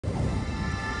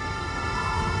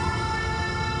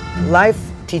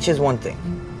Life teaches one thing,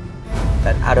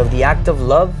 that out of the act of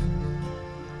love,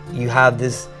 you have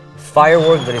this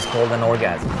firework that is called an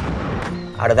orgasm.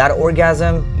 Out of that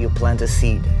orgasm, you plant a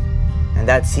seed. And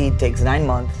that seed takes 9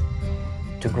 months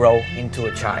to grow into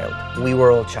a child. We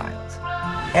were all childs.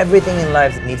 Everything in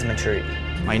life needs maturity.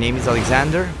 My name is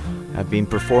Alexander. I've been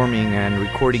performing and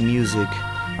recording music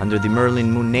under the Merlin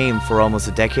Moon name for almost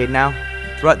a decade now.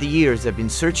 Throughout the years, I've been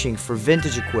searching for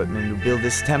vintage equipment to build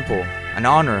this temple and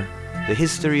honor the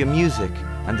history of music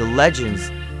and the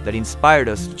legends that inspired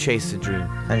us to chase the dream.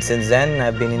 And since then,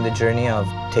 I've been in the journey of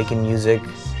taking music,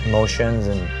 emotions,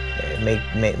 and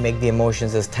make the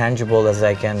emotions as tangible as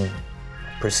I can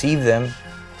perceive them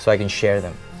so I can share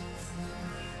them.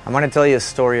 I want to tell you a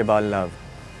story about love.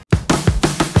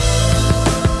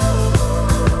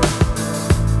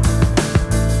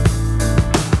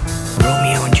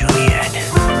 Romeo and Juliet,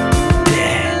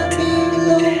 dead.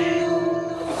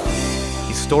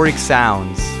 Historic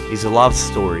Sounds is a love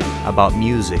story about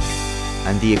music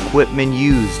and the equipment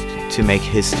used to make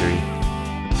history.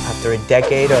 After a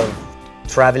decade of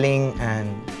traveling and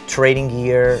trading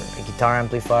gear, a guitar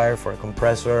amplifier for a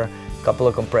compressor, a couple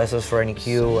of compressors for an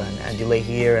EQ and a delay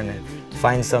here, and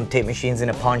find some tape machines in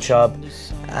a pawn shop.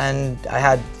 And I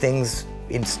had things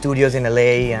in studios in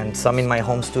LA and some in my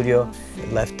home studio. I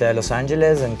left Los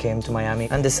Angeles and came to Miami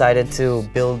and decided to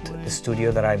build the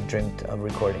studio that I've dreamed of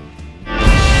recording.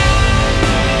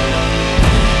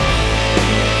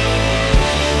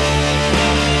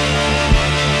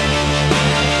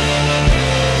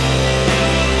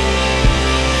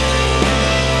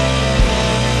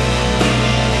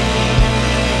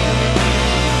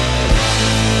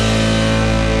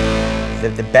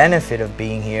 The benefit of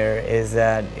being here is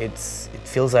that it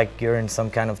feels like you're in some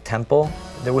kind of temple.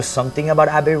 There was something about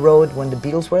Abbey Road when the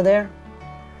Beatles were there.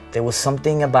 There was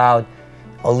something about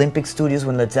Olympic Studios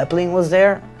when Led Zeppelin was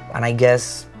there. And I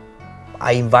guess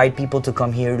I invite people to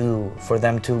come here for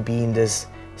them to be in this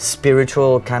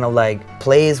spiritual kind of like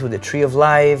place with the tree of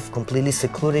life, completely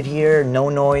secluded here, no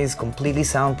noise, completely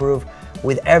soundproof,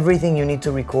 with everything you need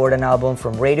to record an album,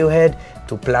 from Radiohead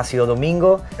to Plácido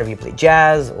Domingo. If you play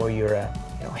jazz or you're a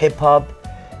hip-hop,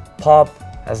 pop,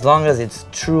 as long as it's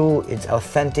true, it's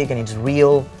authentic and it's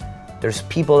real, there's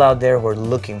people out there who are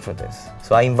looking for this.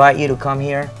 So I invite you to come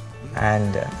here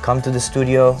and come to the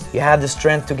studio. You have the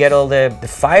strength to get all the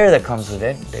fire that comes with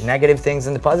it, the negative things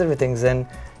and the positive things, then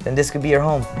this could be your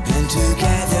home. And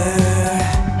together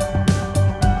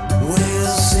we'll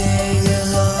sing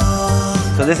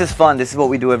along. So this is fun. This is what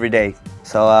we do every day.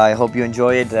 So I hope you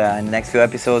enjoy it. In the next few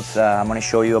episodes, I'm going to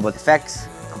show you about effects,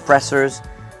 compressors,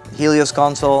 the Helios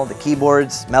console, the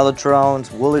keyboards, Mellotrons,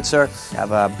 Wurlitzer. I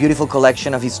have a beautiful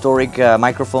collection of historic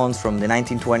microphones from the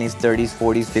 1920s, 30s,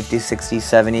 40s, 50s, 60s,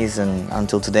 70s, and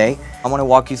until today. I want to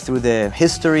walk you through the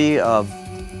history of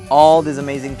all these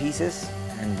amazing pieces,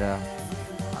 and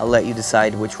I'll let you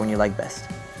decide which one you like best.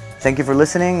 Thank you for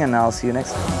listening, and I'll see you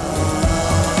next time.